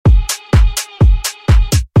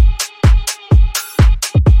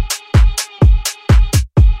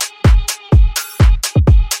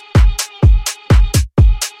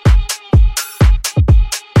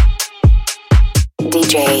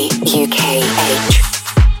UKH.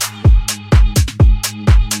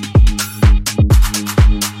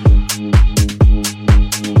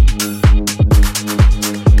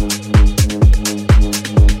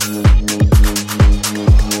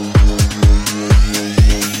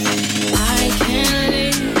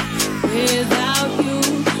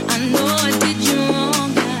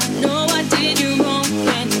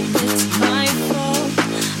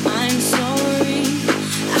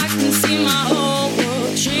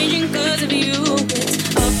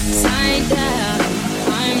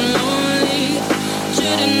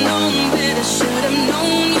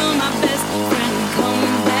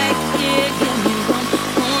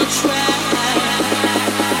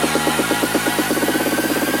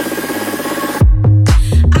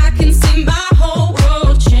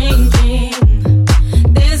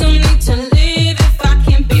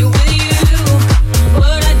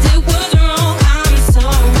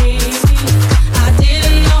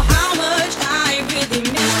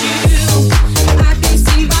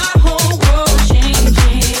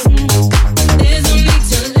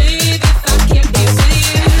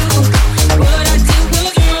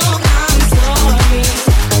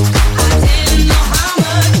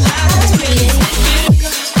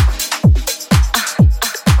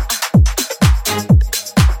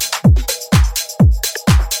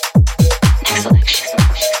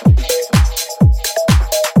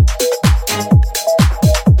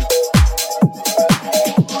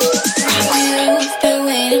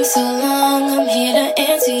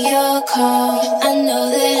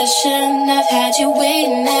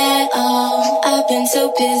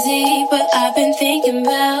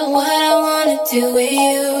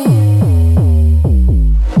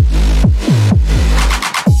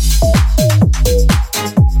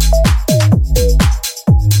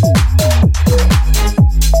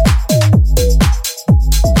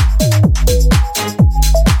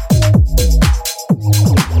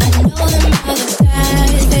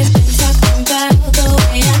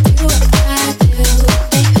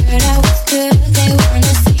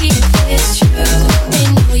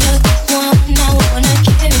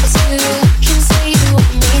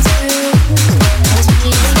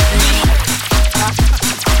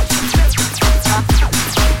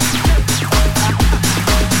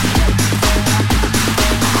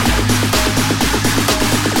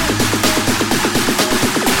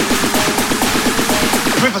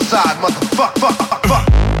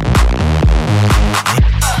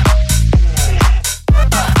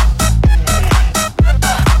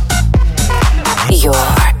 Your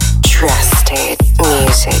trusted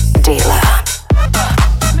music dealer.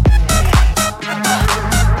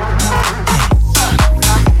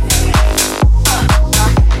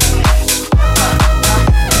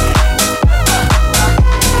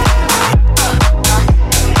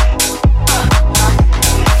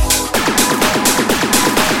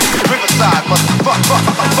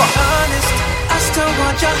 Honest, I still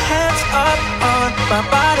want your hands up on my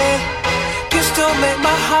body. You still make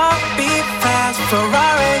my heart beat fast.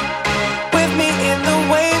 Ferrari with me in the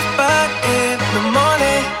wave, but in the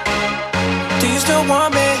morning, do you still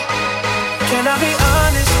want me? Can I be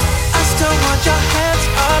honest? I still want your hands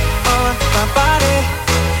up on my body.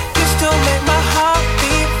 You still make my heart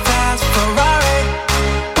beat fast. Ferrari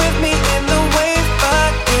with me in the wave,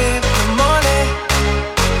 but in the morning,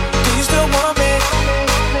 do you still want me?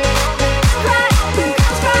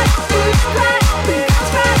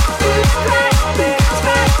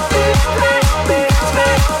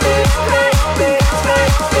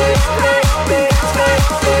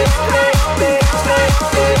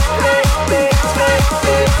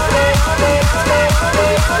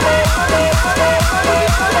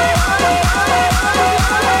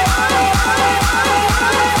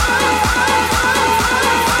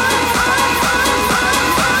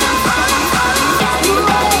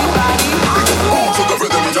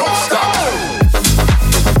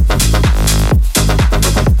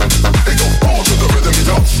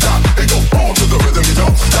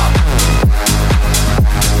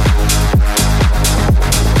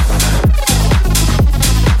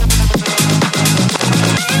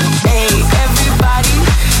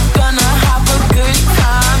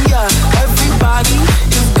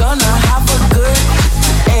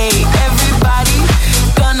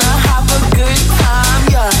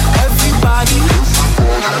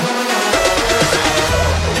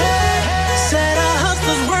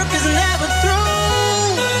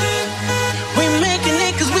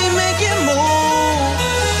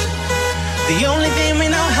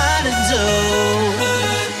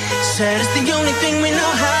 Said it's the only thing we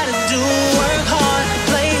know how to do. Work hard,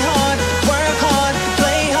 play hard, work hard,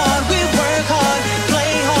 play hard. We work hard,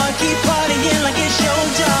 play hard, keep partying like it's your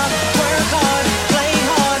job. Work hard.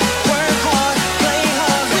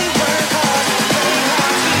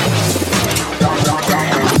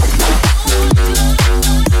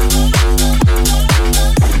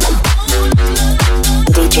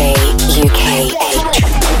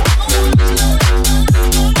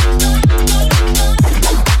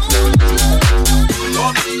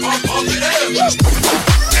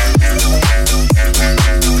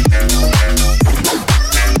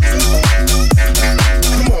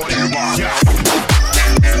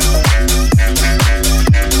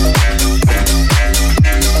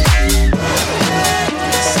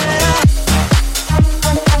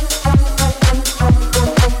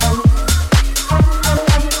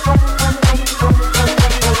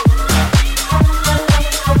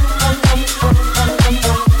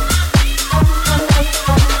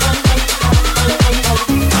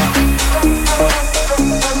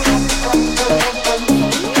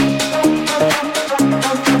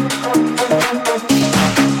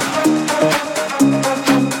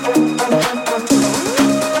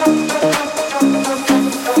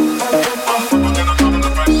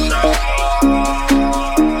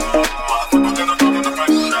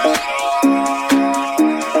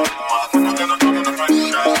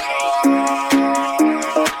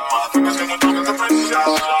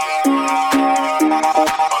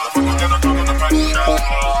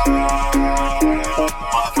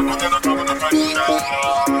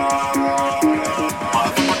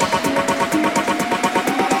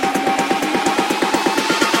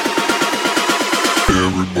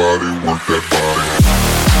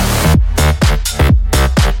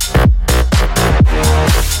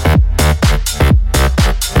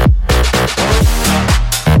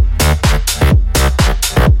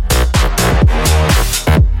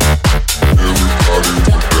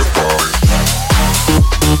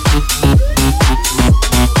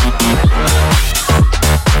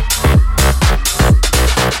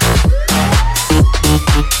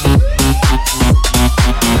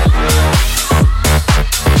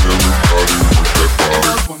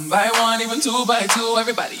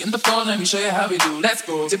 me show you how we do. Let's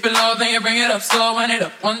go. Dip it low, then you bring it up slow. Wind it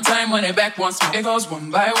up one time, wind it back once more. It goes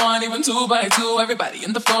one by one, even two by two. Everybody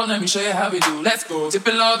in the floor, let me show you how we do. Let's go. Dip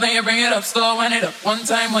it low, then you bring it up slow. Wind it up one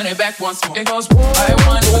time, wind it back once more. It goes one by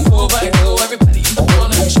one, even two by two. Everybody in the floor,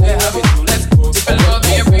 let me show you how we do. Let's go. Dip it low,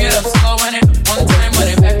 then you bring it up slow. Wind it up one time,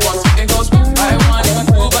 wind it back once more. It goes one by one, even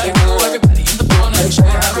two by two. Everybody in the floor, let me show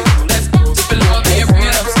you how we do. Let's go. Dip it low, then you bring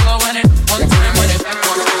it up slow. Wind it up one time, wind it back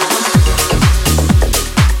once more.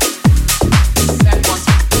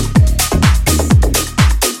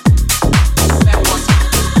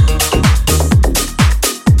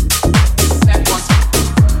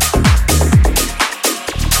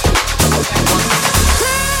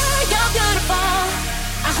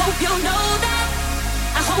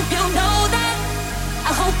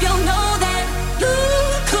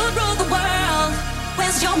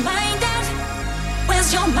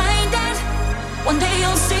 One day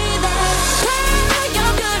you'll see that. Hey,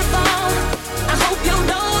 you're beautiful. I hope you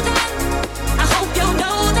know that. I hope you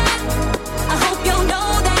know that. I hope you know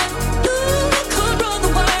that. You could rule the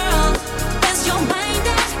world. Where's your mind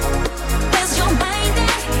at? Where's your mind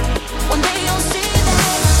at? One day you'll see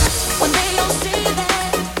that. One day you'll see that.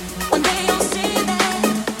 One day you'll see that. One day you'll see that.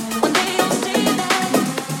 One day you'll see that.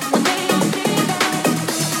 One day you'll see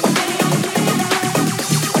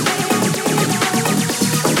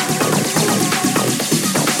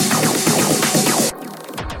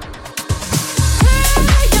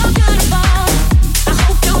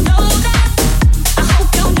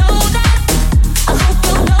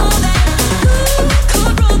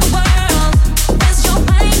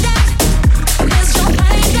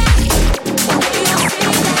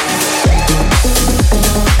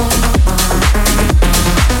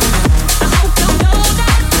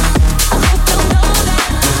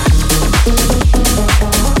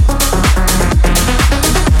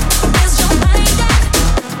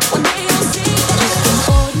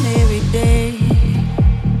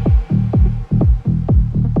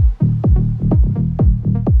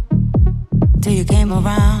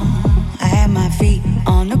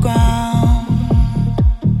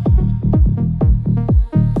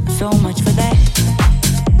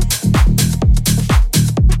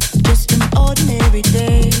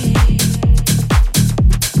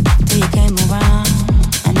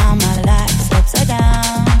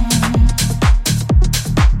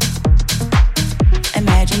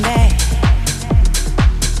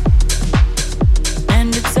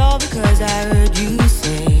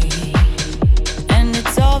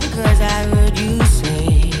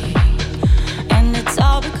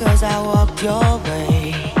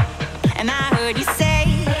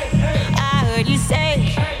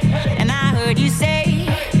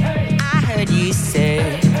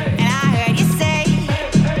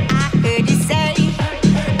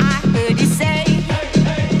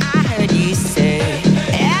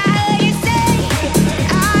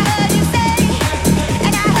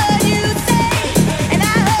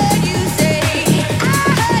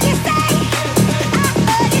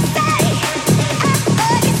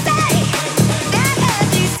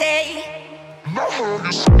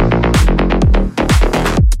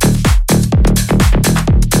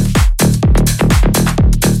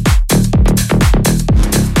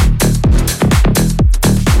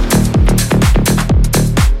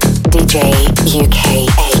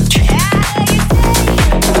UKH.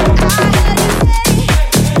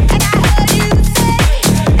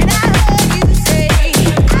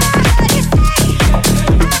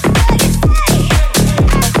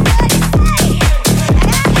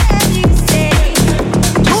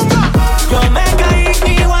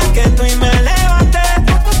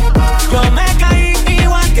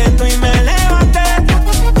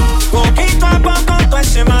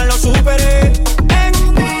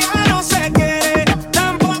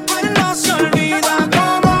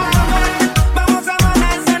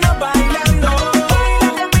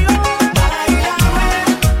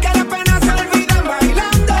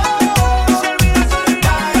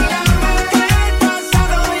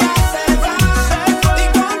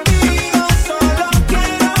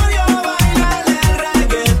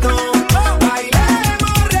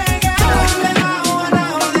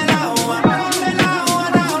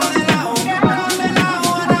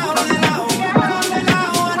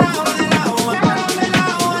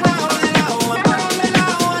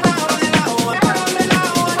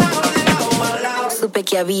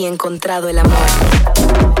 Que había encontrado el amor.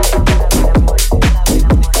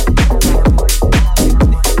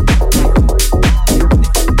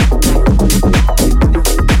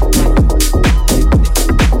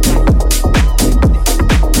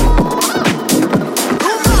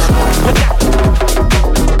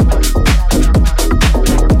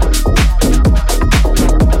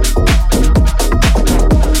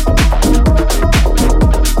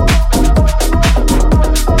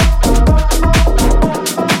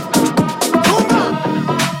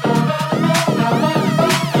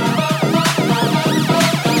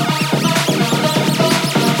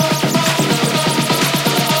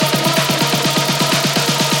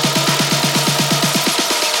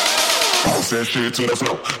 shit to the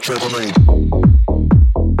floor. Trampoline.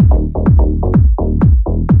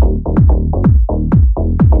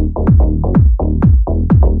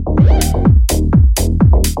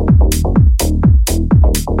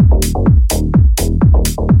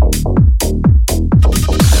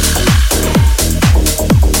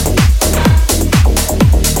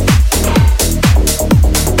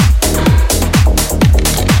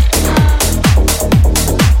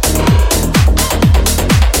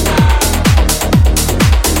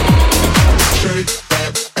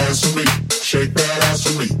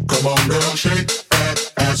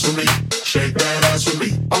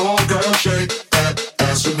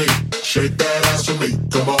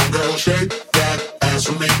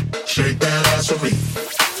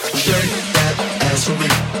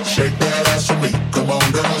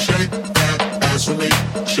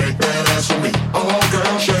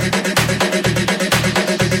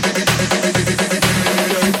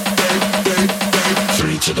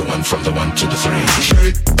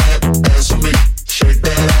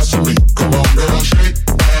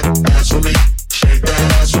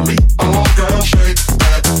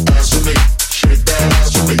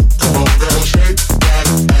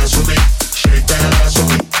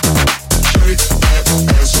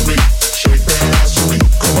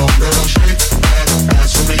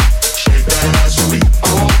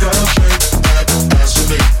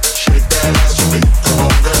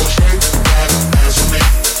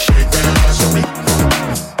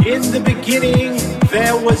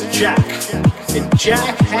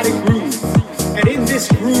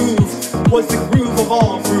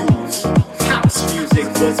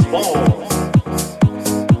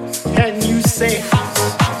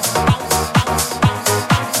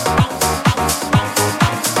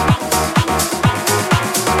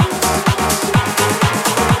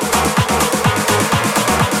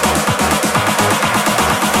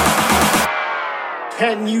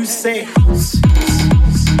 Can you say house?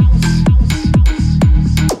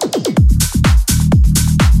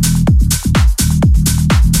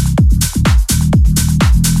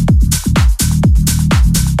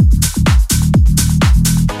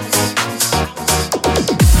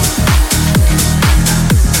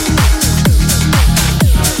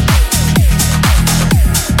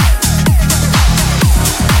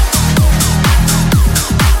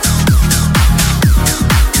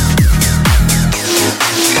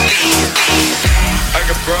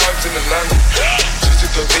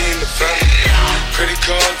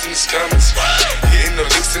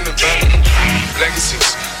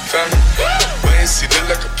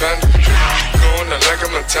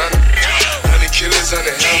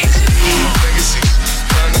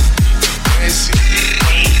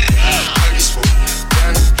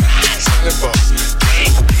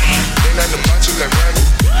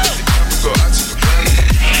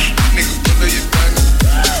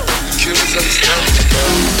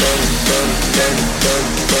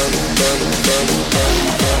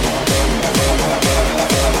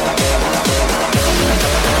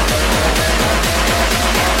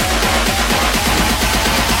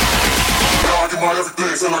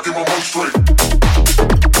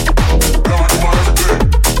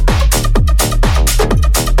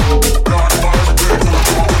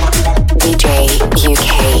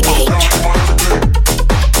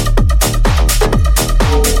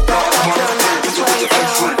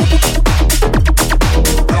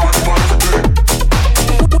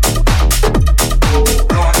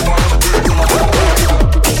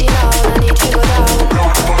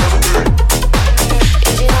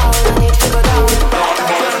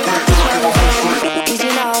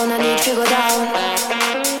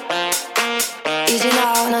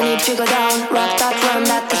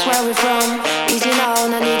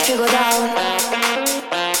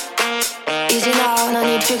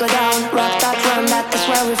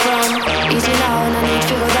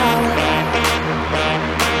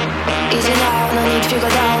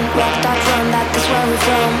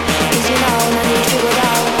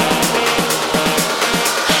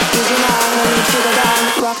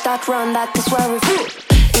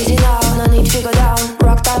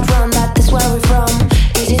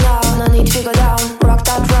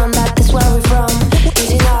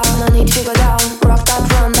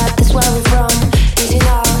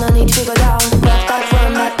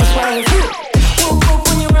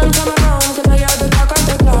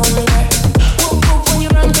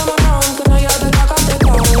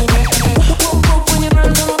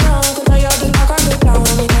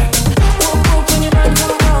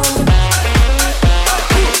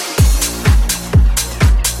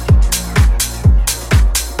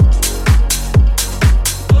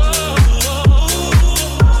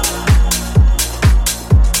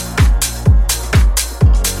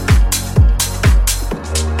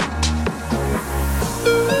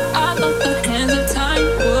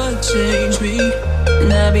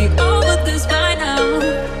 be over this by now.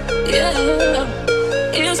 Yeah,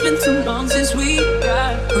 it's been too long since we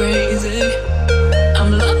got crazy.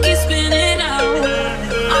 I'm lucky spinning out.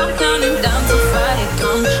 I'm counting down till Friday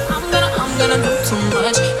comes. I'm gonna do too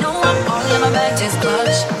much. No, I'm all in my bag, just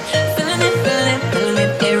clutch. Feeling it, feeling it, feeling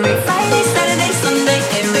it. Every Friday, Saturday, Sunday.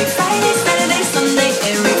 Every Friday, Saturday, Sunday.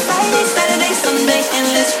 Every Friday, Saturday, Sunday.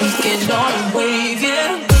 Endless weekend on a wave,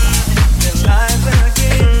 yeah.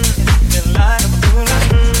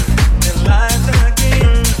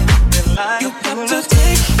 You got to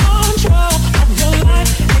take control of your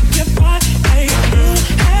life, make it right. Hey, you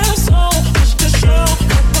have so much to show.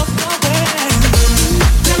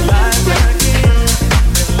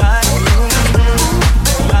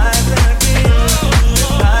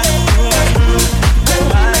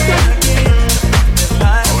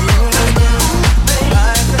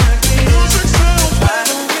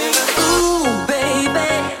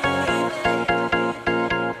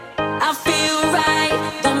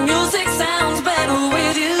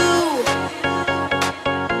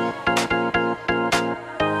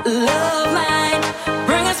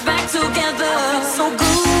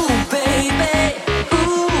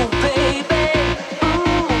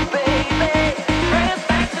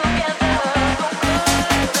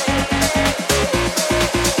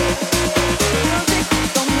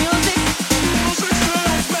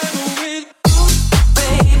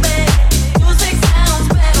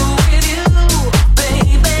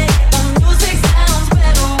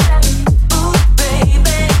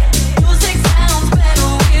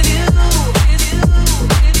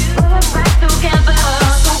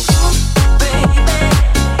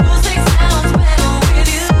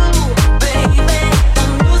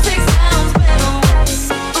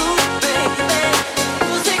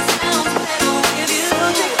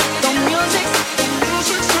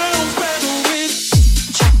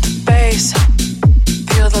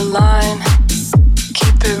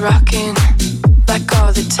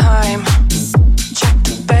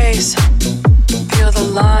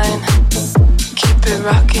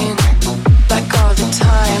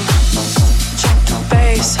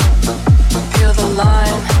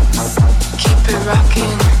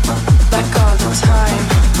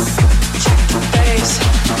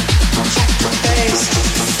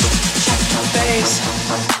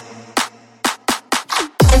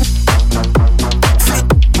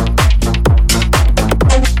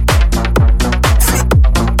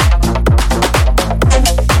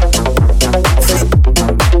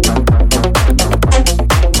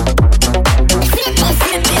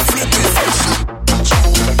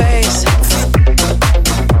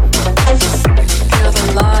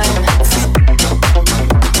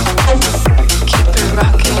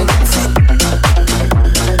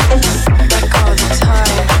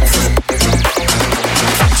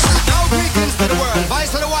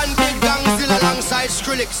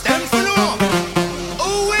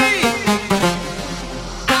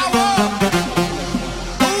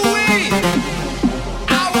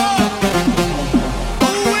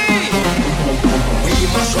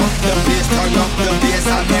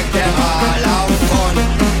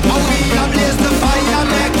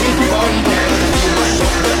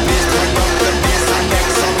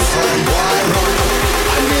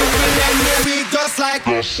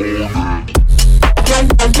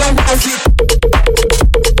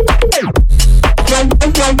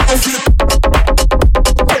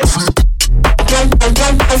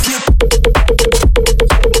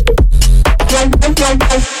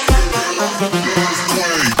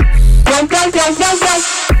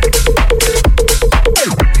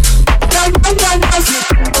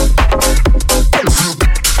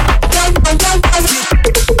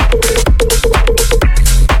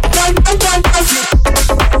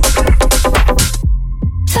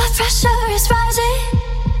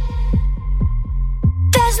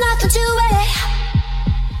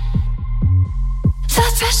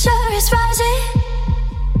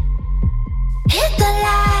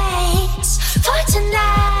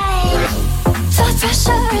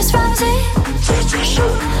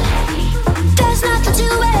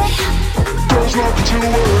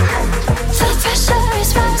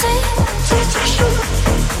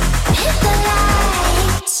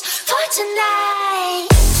 Tonight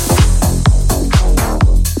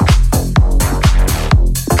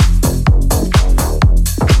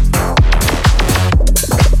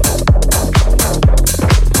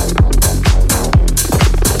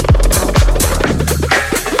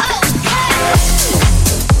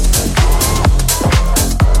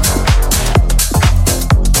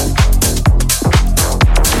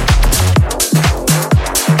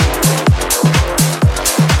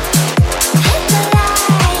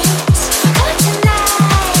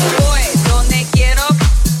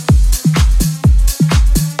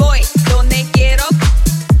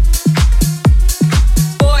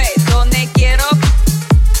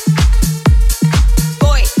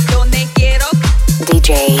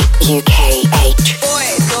UKH. Voy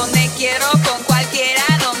donde quiero con cualquiera,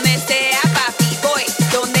 donde sea papi. Voy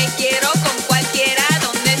donde quiero con cualquiera,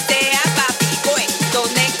 donde sea papi. Voy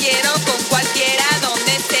donde quiero con cualquiera,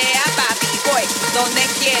 donde sea papi. Voy donde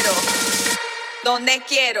quiero, donde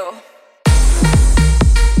quiero.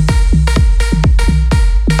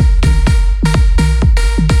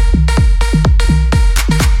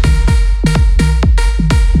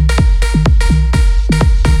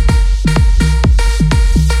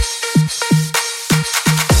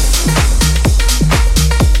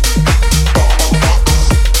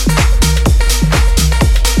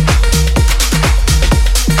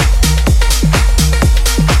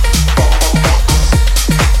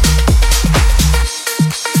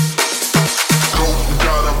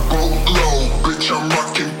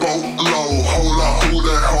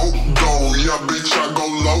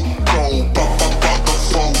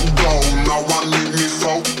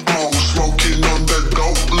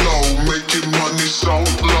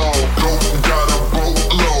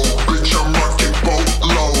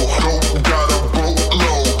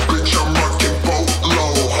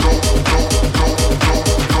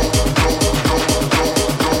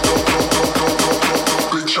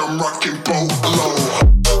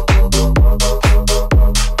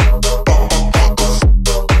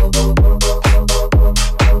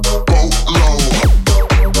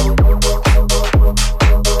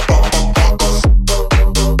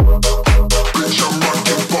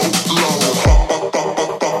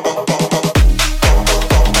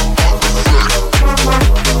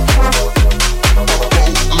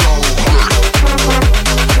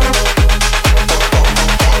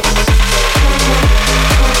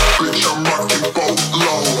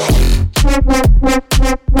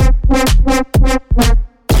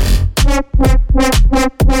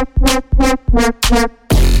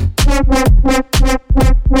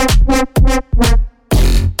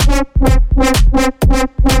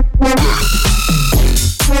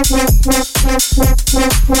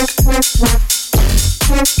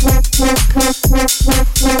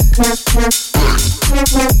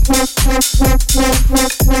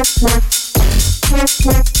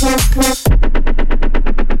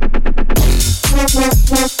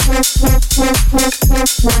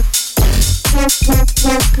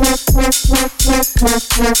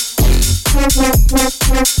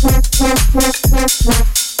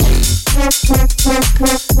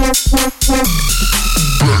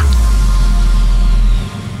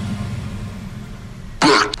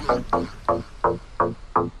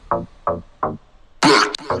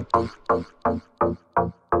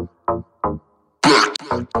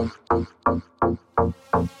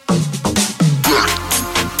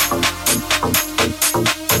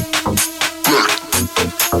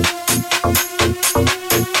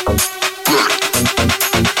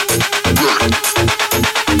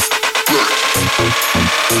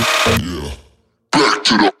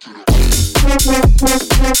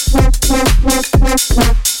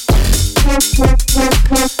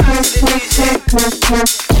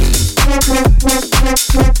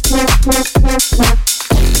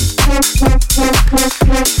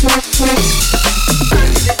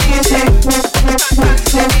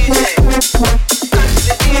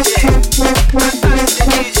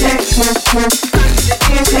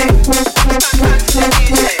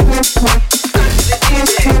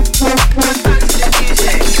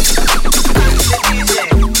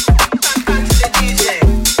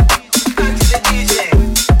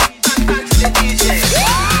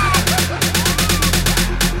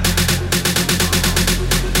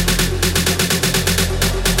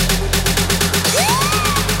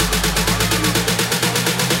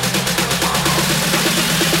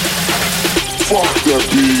 Fuck that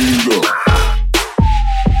beat up.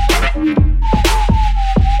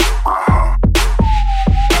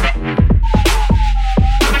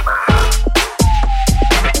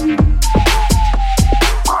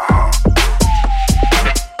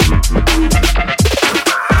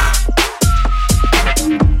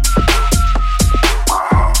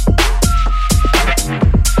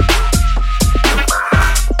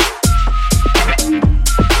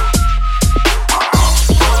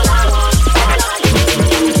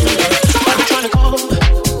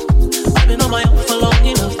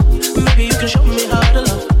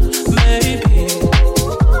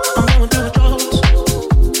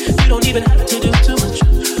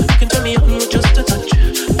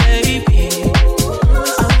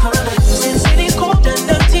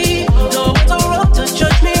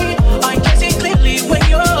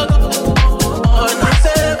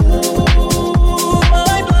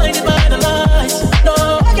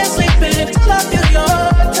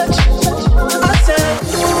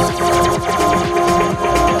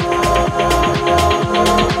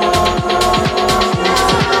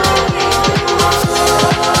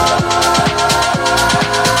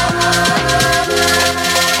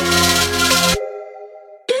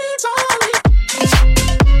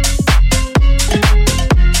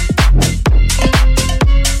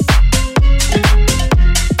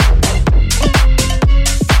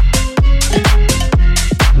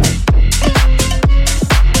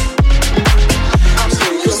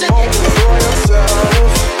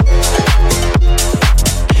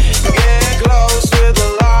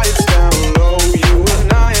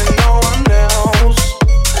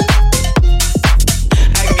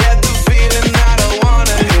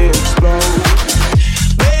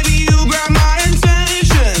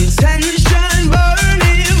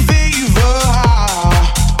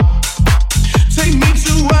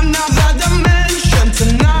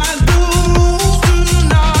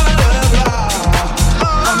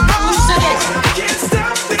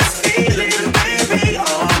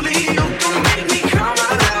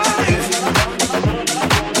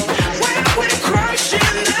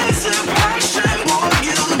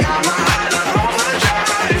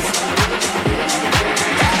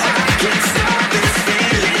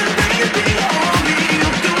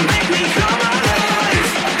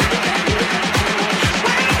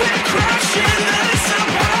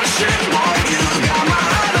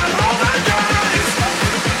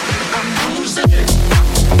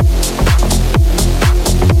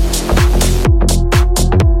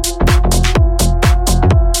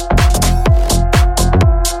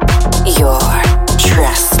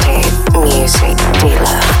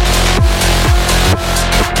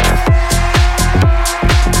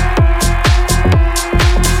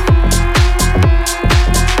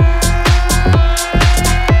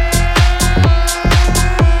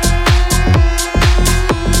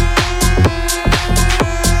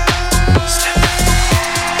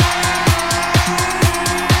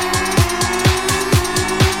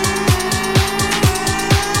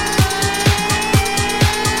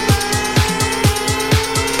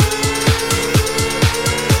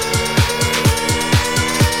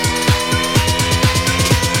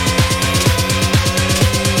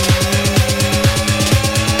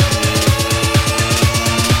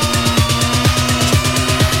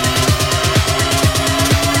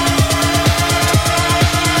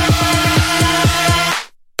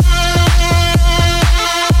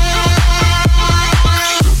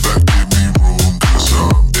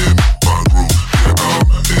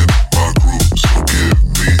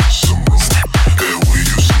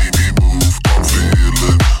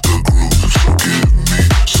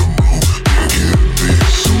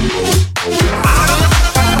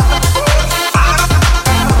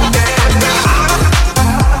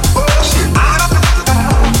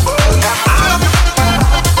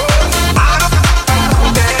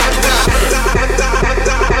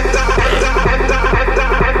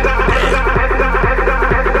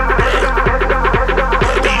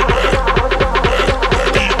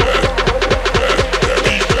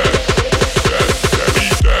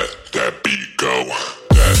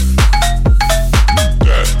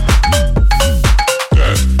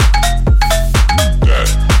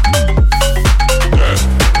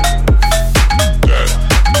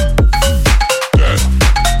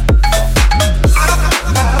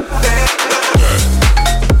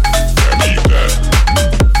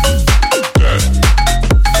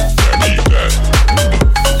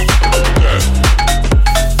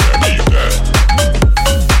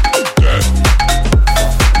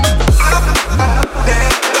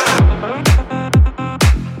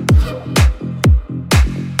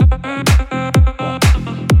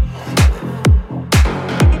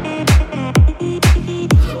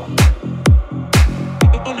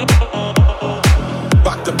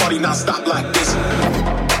 not stop like this.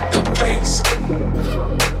 The bass,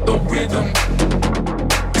 the rhythm,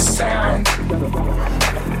 the sound.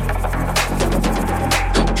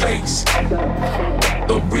 The bass,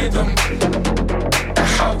 the rhythm, the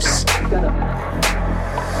house. Now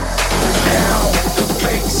the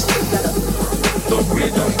bass, the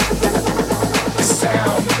rhythm, the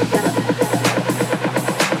sound.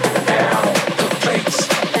 Now the bass,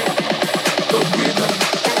 the rhythm,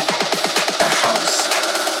 the house.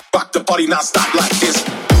 Rock the party, not stop like this.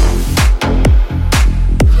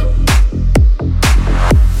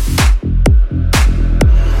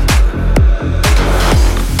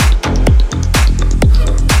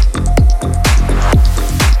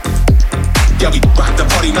 Yeah, we rock the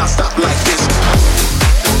party, not stop like this.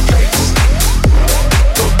 The bass,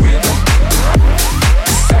 the rhythm,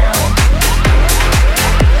 the sound.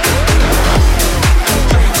 The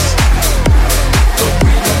bass, the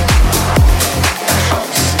rhythm, the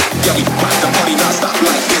house. Yeah, we rock the party, not stop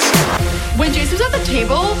like this. When Jason was at the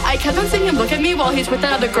table, I kept on seeing him look at me while he's with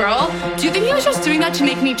that other girl. Do you think he was just doing that to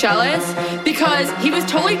make me jealous? Because he was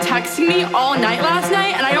totally texting me all night last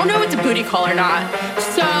night, and I don't know if it's a booty call or not.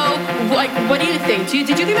 So, like, what do you think? Did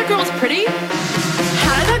you think that girl was pretty?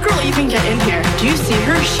 How did that girl even get in here? Do you see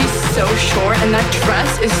her? She's so short, and that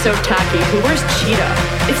dress is so tacky. Who wears cheetah?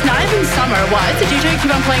 It's not even summer. Why does the DJ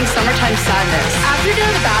keep on playing Summertime Sadness? After you get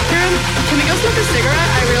out of the bathroom, can we go smoke a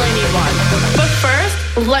cigarette? I really need one. But first,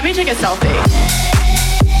 let me take a selfie.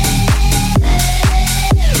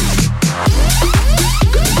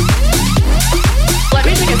 Let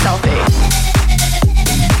me take a selfie.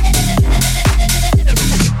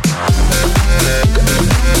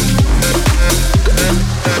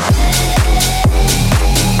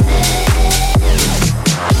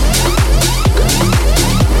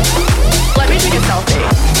 Let me take a selfie.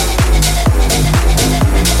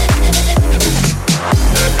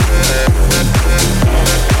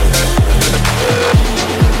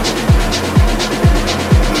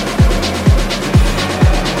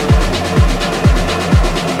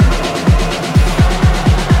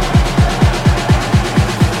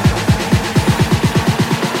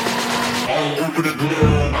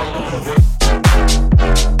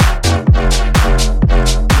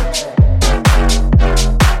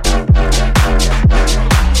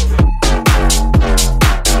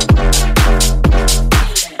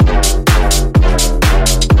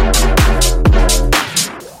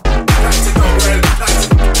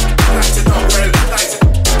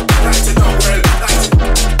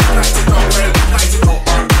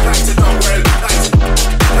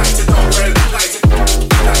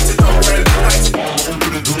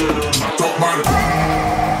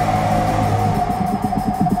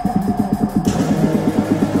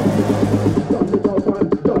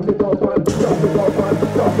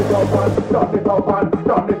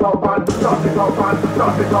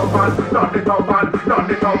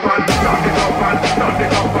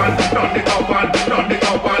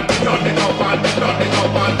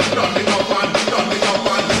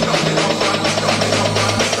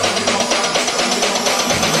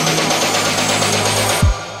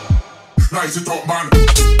 Nice it up, man.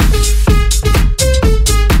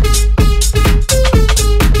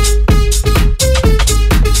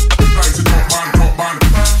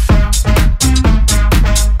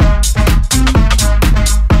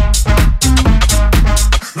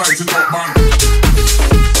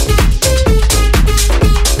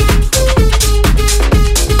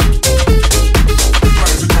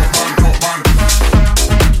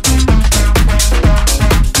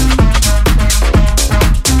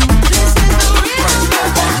 This is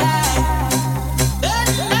the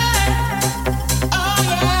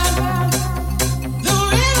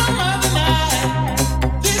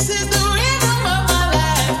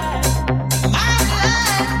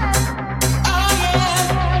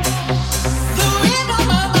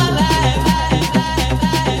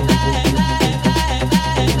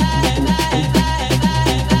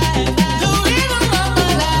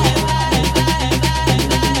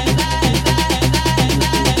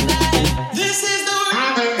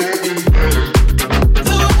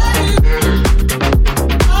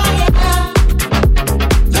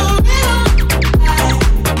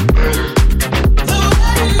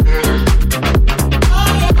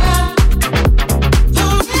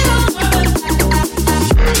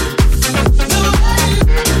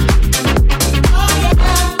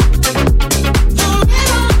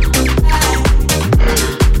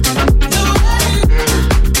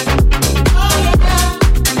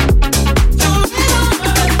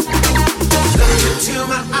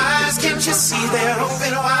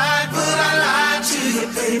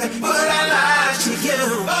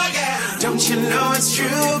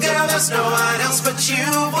there's no one else but you.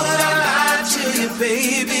 Would I lie to you,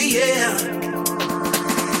 baby? Yeah.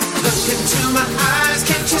 Look into my eyes,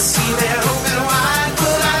 can't you see they're open wide?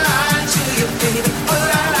 Would I lie to you, baby?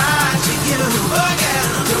 Would I lie to you? Oh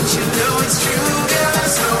yeah. Don't you know it's true? Yeah,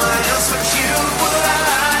 there's no one else but you. Would I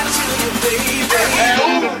lie to you,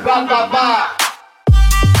 baby? Blah, blah, blah.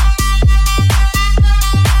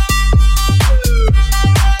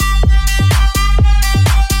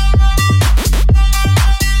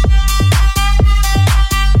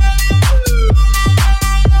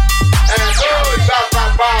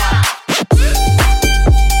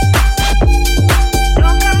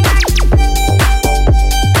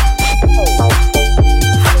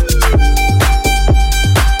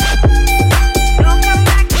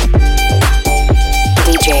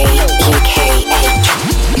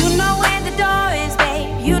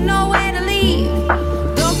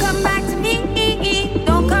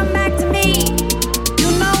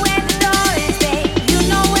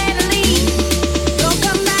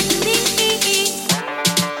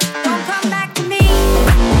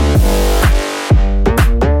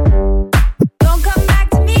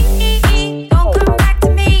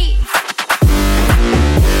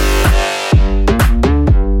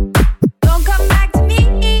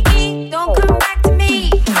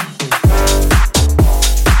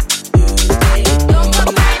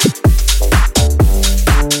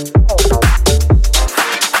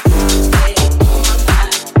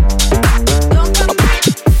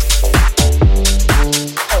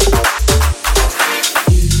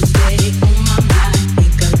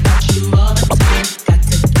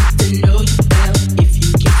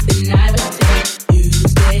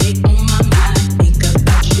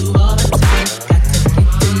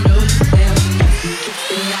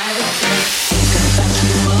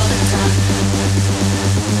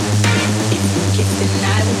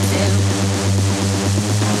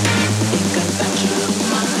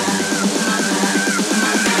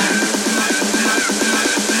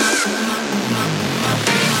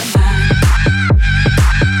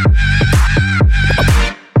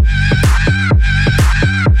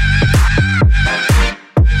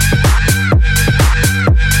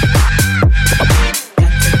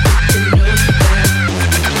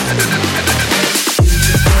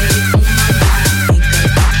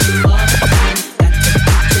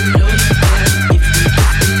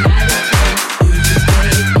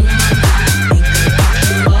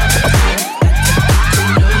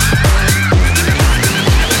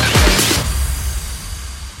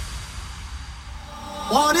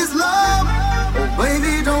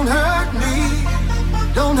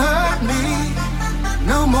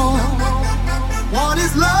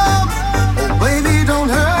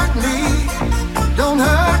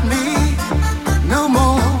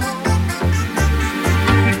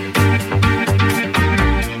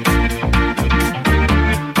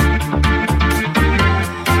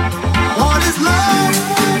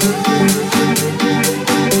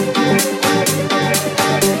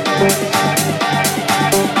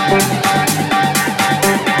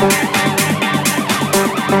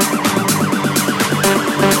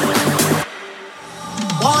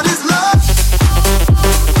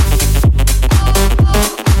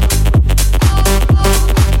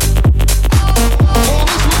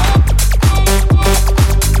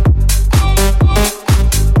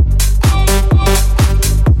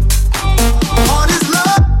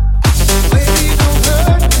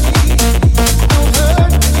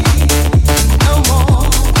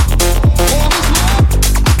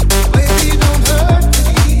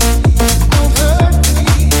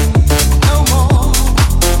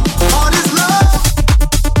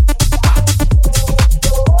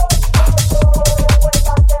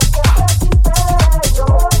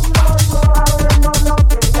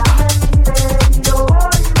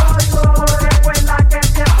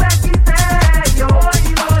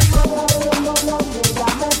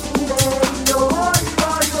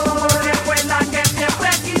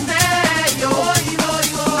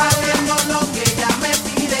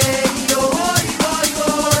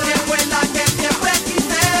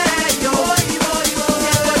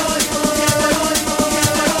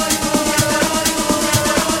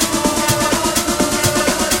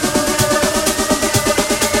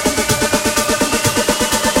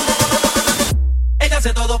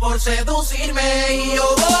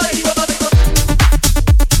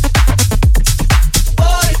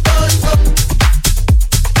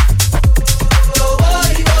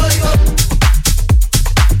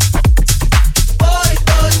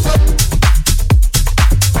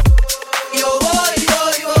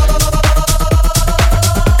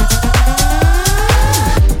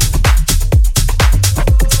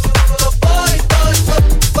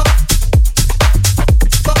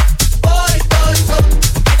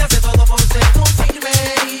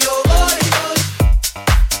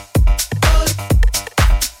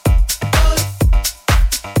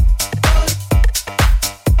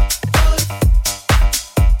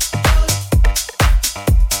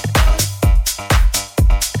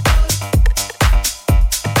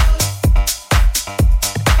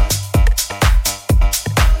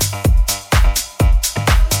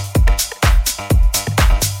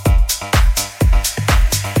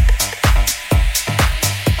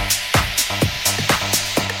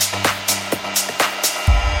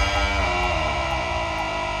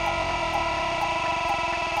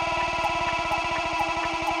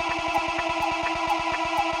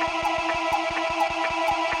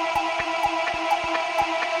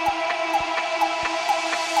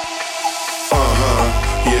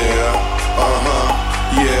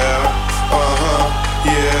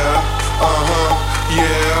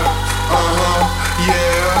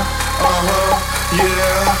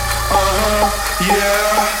 yeah.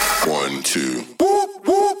 1, 2. Whoop,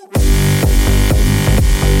 whoop.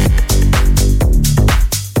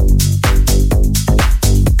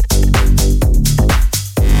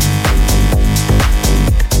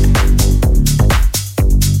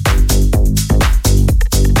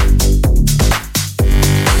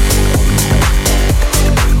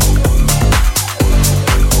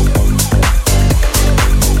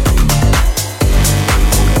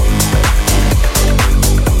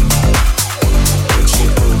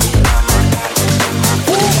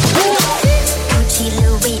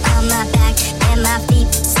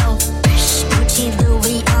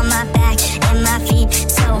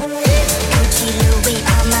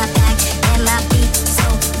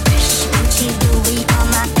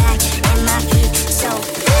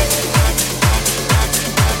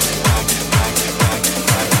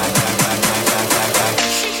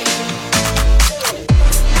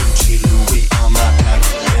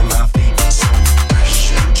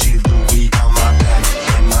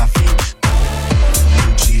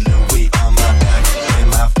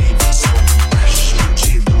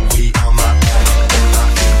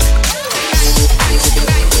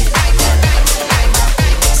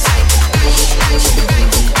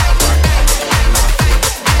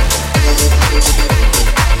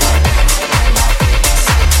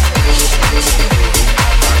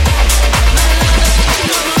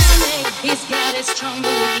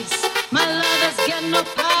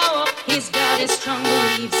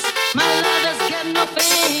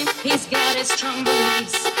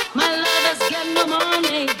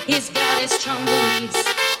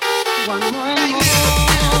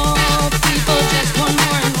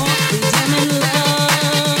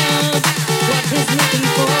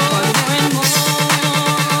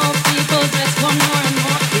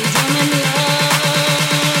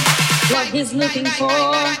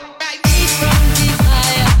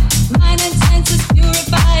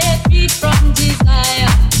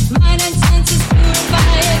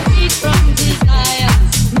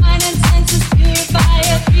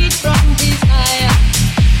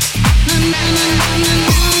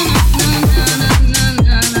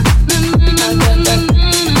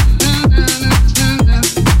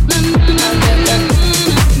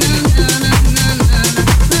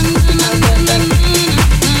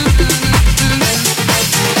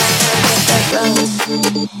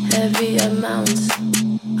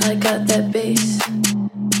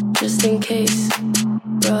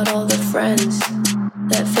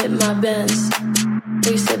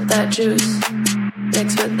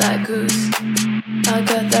 I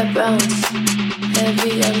got that bounce,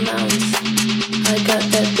 heavy amounts. I got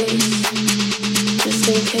that bass, just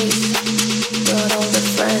in case. Brought all the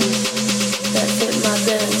friends that fit my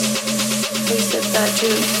Benz. We sip that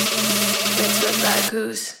juice, mix with that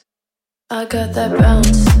goose. I got that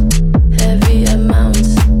bounce, heavy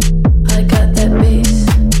amounts. I got that bass,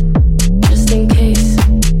 just in case.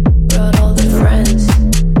 Brought all the friends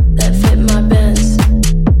that fit my Benz.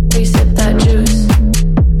 We sip that juice,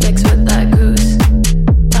 mix with that goose.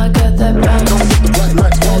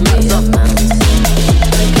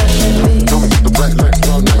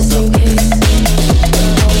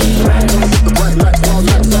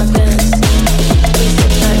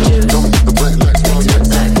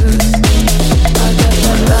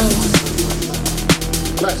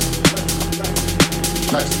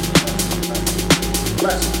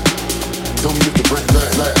 Tell me if the bright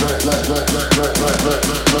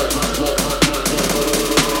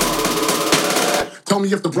Tell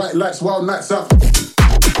me if the bright lights, wild nights up.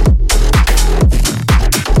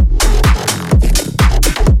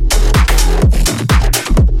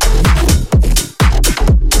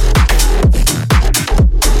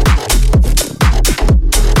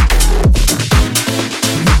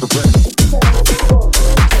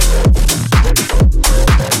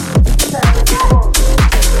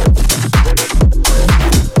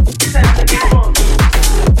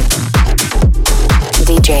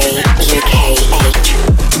 UKH.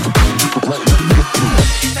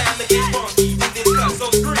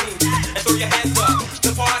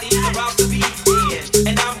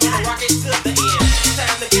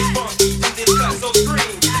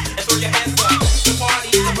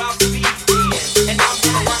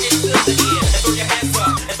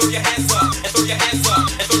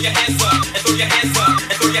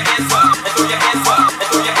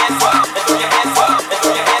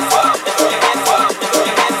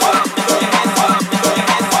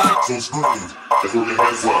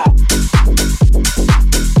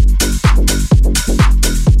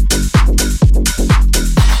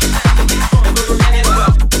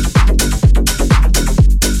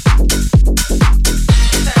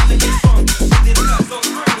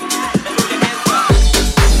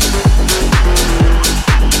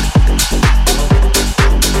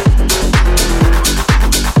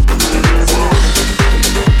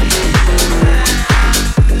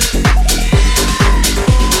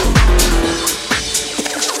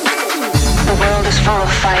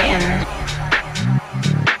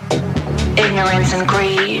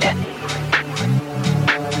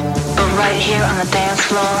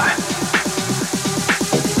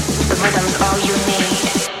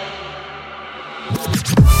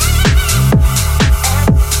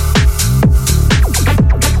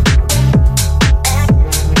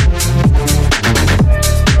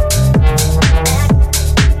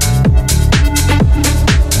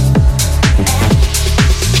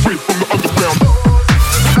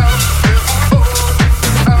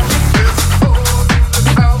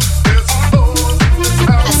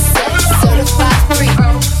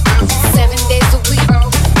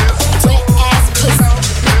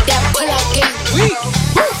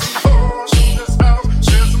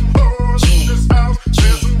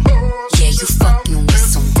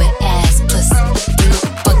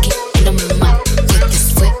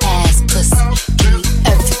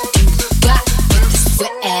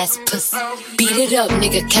 it up,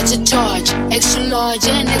 nigga, catch a charge. Extra large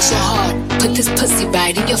and extra hard. Put this pussy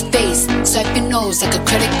right in your face. Swipe your nose like a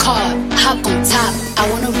credit card. Hop on top, I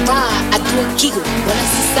wanna ride. I do a giggle when I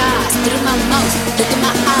see size. Spit in my mouth, look in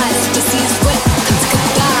my eyes. Pussy is wet, come take a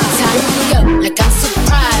dive. Tie me up like I'm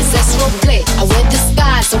surprised. That's roleplay, I wear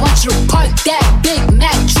disguise. I want you to park that Big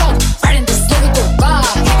Mac truck right in this little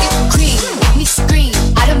garage. Make it cream, make me scream.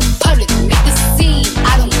 Out in public, make the scene.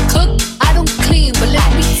 I don't cook, I don't clean, but let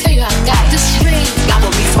me tell you, I got this ring.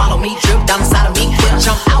 Gobble me, swallow me, drip down inside of me. Quick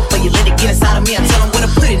jump out for you, let it get inside of me. I tell them where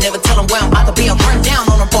to put it, never tell them where I'm about to be. I'll run down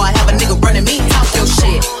on them before I have a nigga running me. Talk your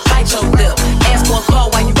shit, bite your lip. Ask for a call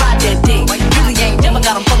while you ride that dick. You really ain't never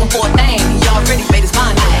got him fucking for a thing. He already made his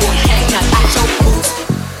mind up before he came. Now get your boots.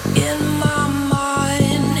 In my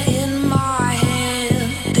mind, in my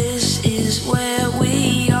head, this is where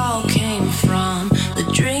we all came from. The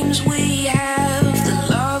dreams we have, the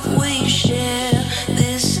love we share,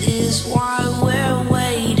 this is why we're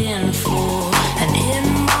waiting for. And in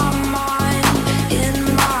my mind,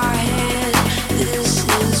 in my head, this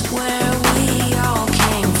is where we all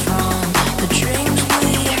came from. The dreams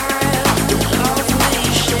we have, the love we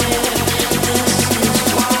share, this is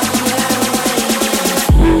why we're waiting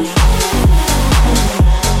for.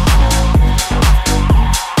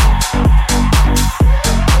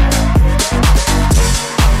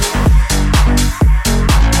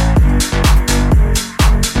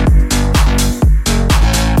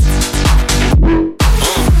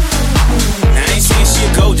 Now I ain't saying she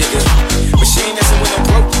a gold digger, but she ain't messing with no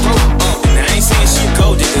broke. Now I ain't saying she a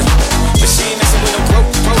gold digger, but she ain't messing with no broke.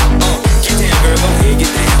 Get down, girl, go ahead,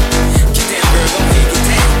 get down. Get down, girl, go ahead,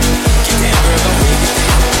 get down. Get down, girl, go ahead, get down.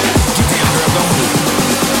 Get down, girl, go ahead.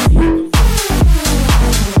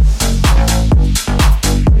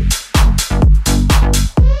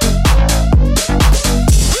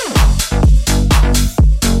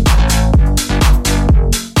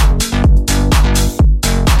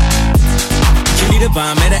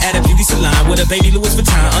 Divine, met her at a beauty salon with a baby Louis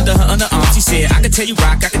Vuitton under her underarm. She said, I can tell you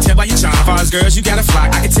rock, I can tell by your charm. Far as girls, you got a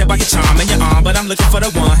flock, I can tell by your charm and your arm. But I'm looking for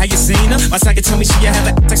the one, have you seen her? My psychic told me she have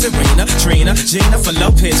a like Serena, Trina, Gina, for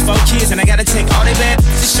Lopez, 4 kids. And I gotta take all they bad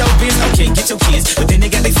to show biz. Okay, get your kids, but then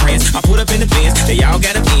they got their friends. I put up in the bins, they all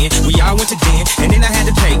got them in. We all went to den, and then I had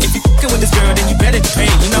to pay. If you fucking with this girl, then you better pay.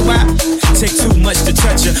 You know why? Take too much to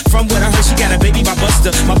touch her. From what I heard, she got a baby by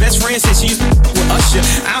Buster. My best friend said she used to with Usher.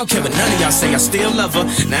 I don't care what none of y'all say, I still love her.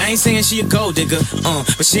 Now I ain't saying she a gold digger,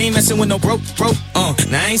 but she ain't messing with no broke.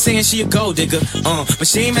 Now I ain't saying she a gold digger, but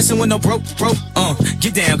she ain't messing with no broke.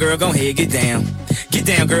 Get down, girl, go ahead, get down. Get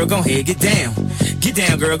down, girl, go ahead, get down. Get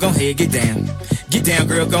down, girl, go ahead, get down. Get down,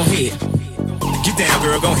 girl, go ahead. Get down,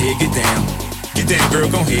 girl, go ahead, get down. Get down, girl,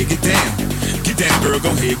 go ahead, get down. Get down, girl, go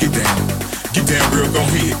ahead, get down. Get down, girl, go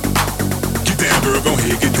ahead. Get down, girl, go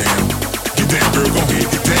ahead, get down. Get down, girl, go ahead,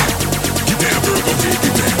 get down. Get down, girl, go ahead,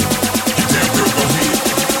 get down. Get down, girl, go ahead.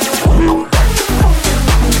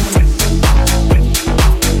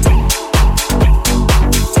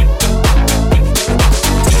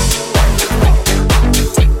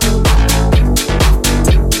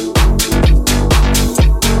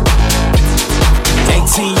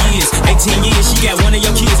 She got one of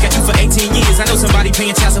your kids, got you for 18 years. I know somebody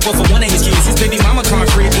paying child support for one of his kids. His baby mama car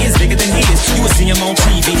crib is bigger than his. You will see him on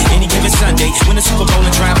TV any given Sunday. When the Super Bowl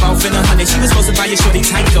and drive off in a Hyundai. She was supposed to buy your shorty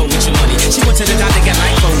Tyco with your money. She went to the doctor, got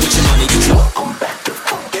lipo with your money. I'm back to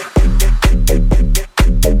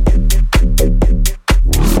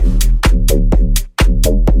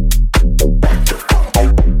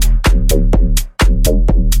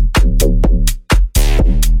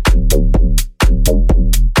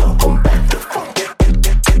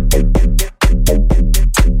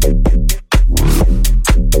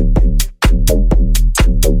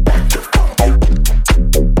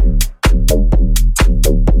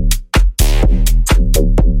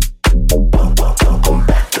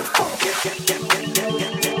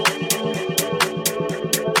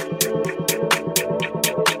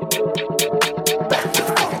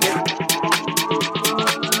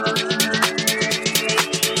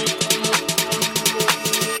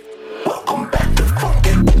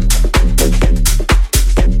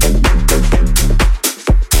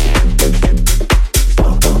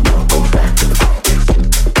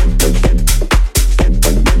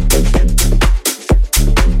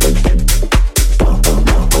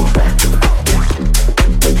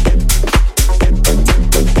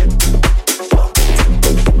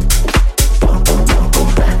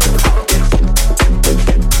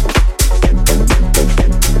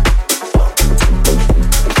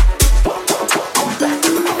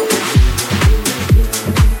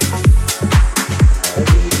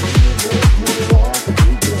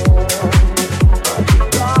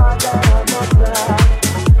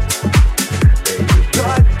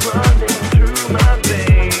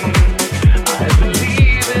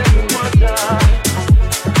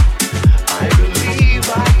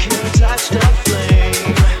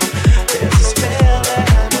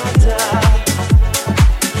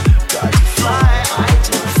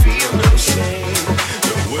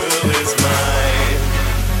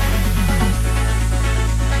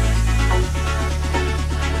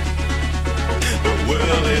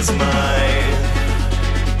is mine.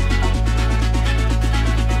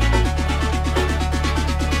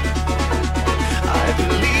 I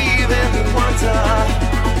believe in the wonder.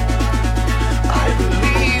 I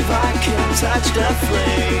believe I can touch the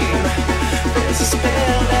flame. There's a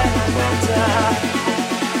spell that I'm under.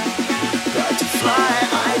 Got to fly,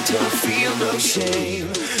 I don't feel no shame.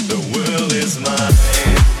 The world is mine.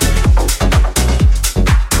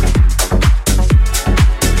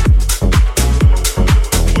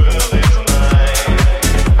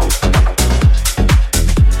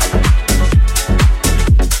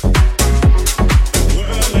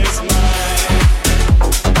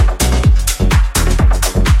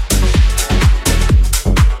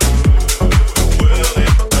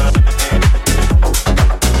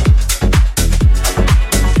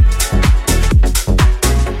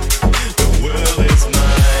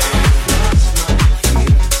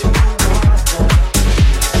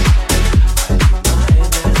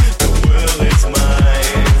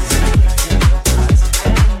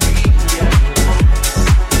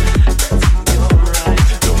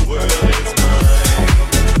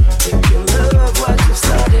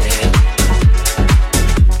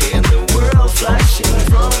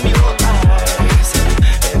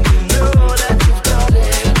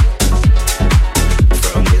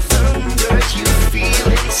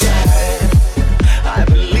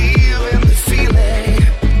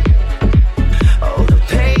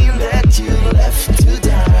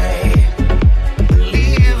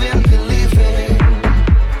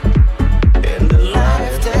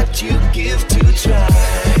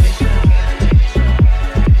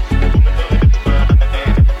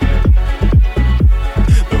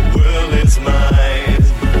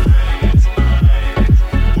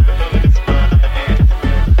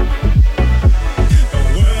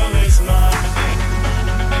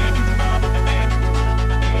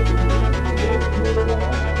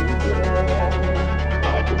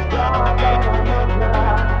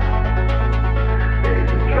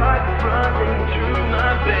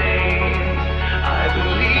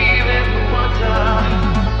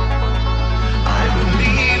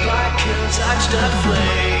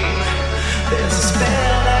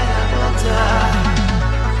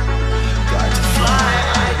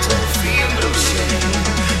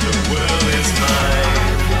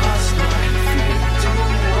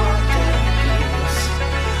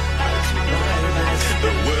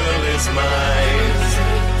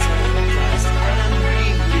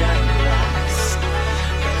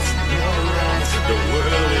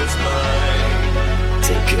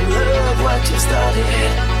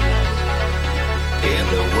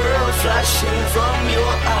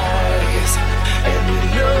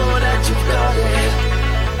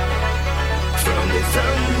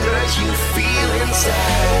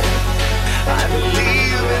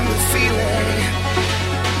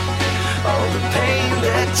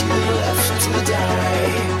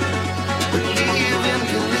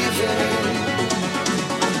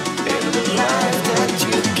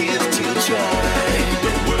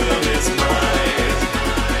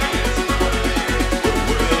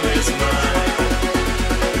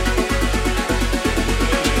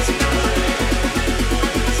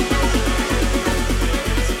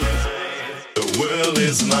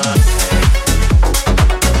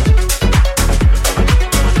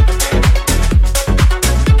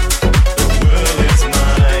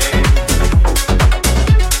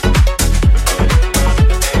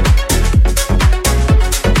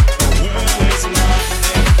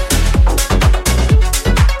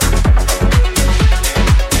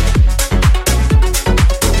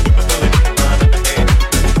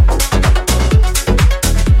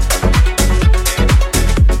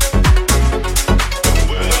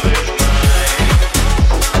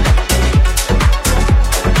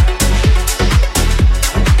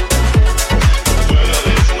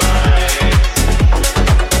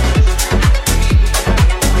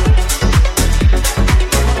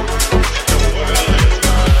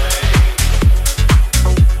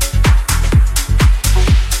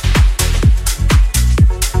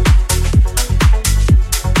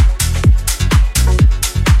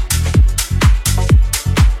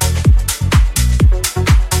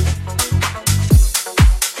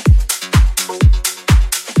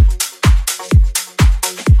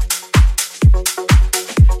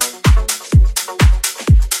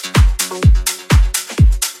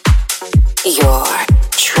 Your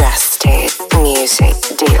trusted music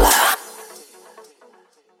dealer.